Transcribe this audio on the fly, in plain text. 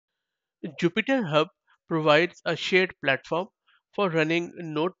JupyterHub provides a shared platform for running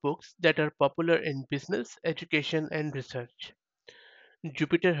notebooks that are popular in business, education, and research.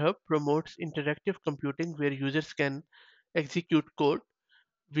 JupyterHub promotes interactive computing where users can execute code,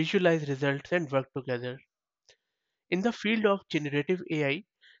 visualize results, and work together. In the field of generative AI,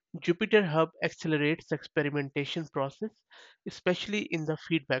 JupyterHub accelerates the experimentation process, especially in the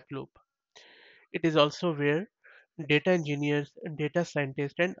feedback loop. It is also where data engineers, data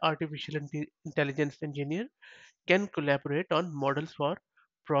scientists, and intelligence engineers can collaborate on models for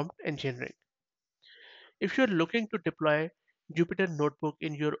prompt engineering. If you're looking to deploy Jupyter Notebook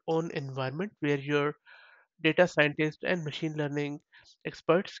in your own environment where your data scientists and machine learning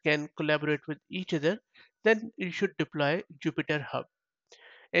experts can collaborate with each other, then you should deploy Jupyter Hub.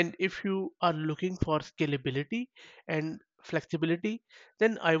 And if you are looking for scalability and flexibility,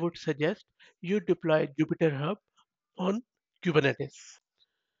 then I would suggest you deploy Jupyter Hub on Kubernetes.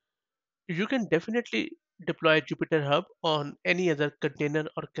 You can definitely deploy Jupyter Hub on any other container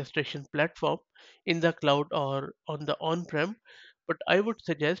orchestration platform in the cloud or on the on-prem, but I would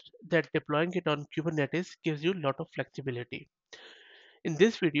suggest that deploying it on Kubernetes gives you a lot of flexibility. In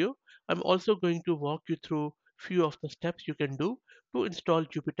this video, I'm also going to walk you through few of the steps you can do to install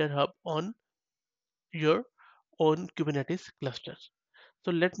Jupyter Hub on your own Kubernetes clusters.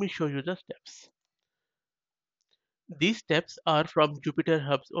 So let me show you the steps. These steps are from Jupyter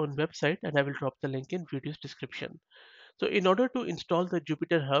Hub's own website, and I will drop the link in video's description. So in order to install the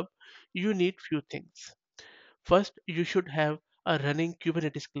Jupyter Hub, you need few things. First, you should have a running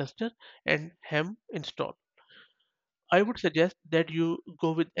Kubernetes cluster and Helm installed. I would suggest that you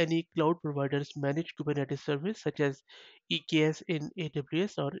go with any cloud provider's managed Kubernetes service such as EKS in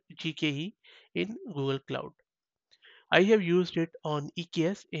AWS or GKE in Google Cloud. I have used it on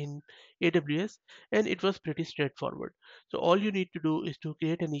EKS in AWS and it was pretty straightforward. So all you need to do is to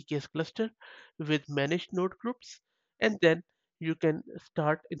create an EKS cluster with managed node groups and then you can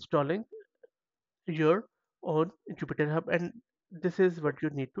start installing your own Jupyter Hub and this is what you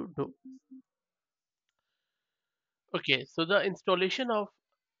need to do. Okay, so the installation of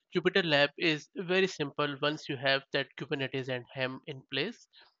Jupyter Lab is very simple once you have that Kubernetes and Helm in place.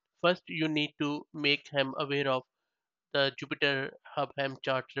 First, you need to make Helm aware of the Jupyter Hub Helm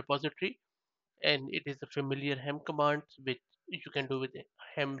chart repository, and it is a familiar Helm command which you can do with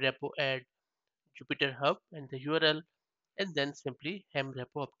Helm repo add Jupyter Hub and the URL, and then simply Helm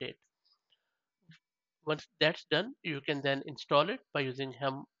repo update. Once that's done, you can then install it by using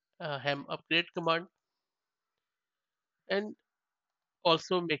Helm upgrade command, and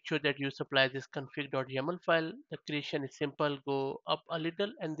also make sure that you supply this config.yaml file. The creation is simple, go up a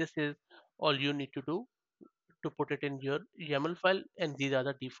little, and this is all you need to do to put it in your YAML file, and these are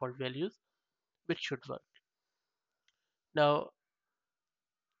the default values which should work. Now,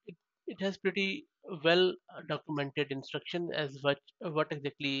 it, it has pretty well documented instruction as what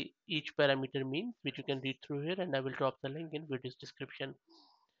exactly each parameter means, which you can read through here, and I will drop the link in video's description.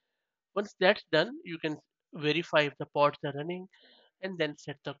 Once that's done, you can verify if the pods are running and then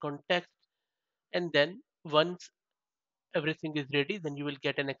set the context. And then once everything is ready, then you will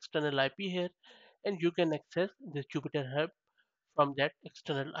get an external IP here and you can access this Jupyter Hub from that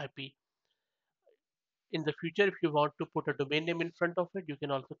external IP. In the future, if you want to put a domain name in front of it, you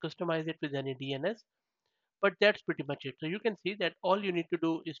can also customize it with any DNS, but that's pretty much it. So you can see that all you need to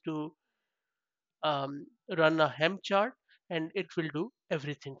do is to run a Helm chart and it will do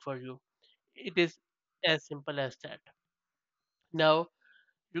everything for you. It is as simple as that. Now,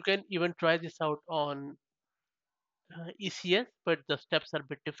 you can even try this out on ECS, but the steps are a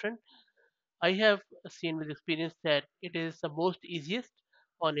bit different. I have seen with experience that it is the most easiest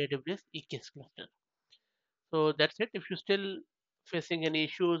on AWS EKS cluster. So that's it. If you're still facing any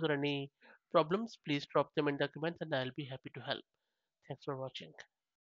issues or any problems, please drop them in the comments and I'll be happy to help. Thanks for watching.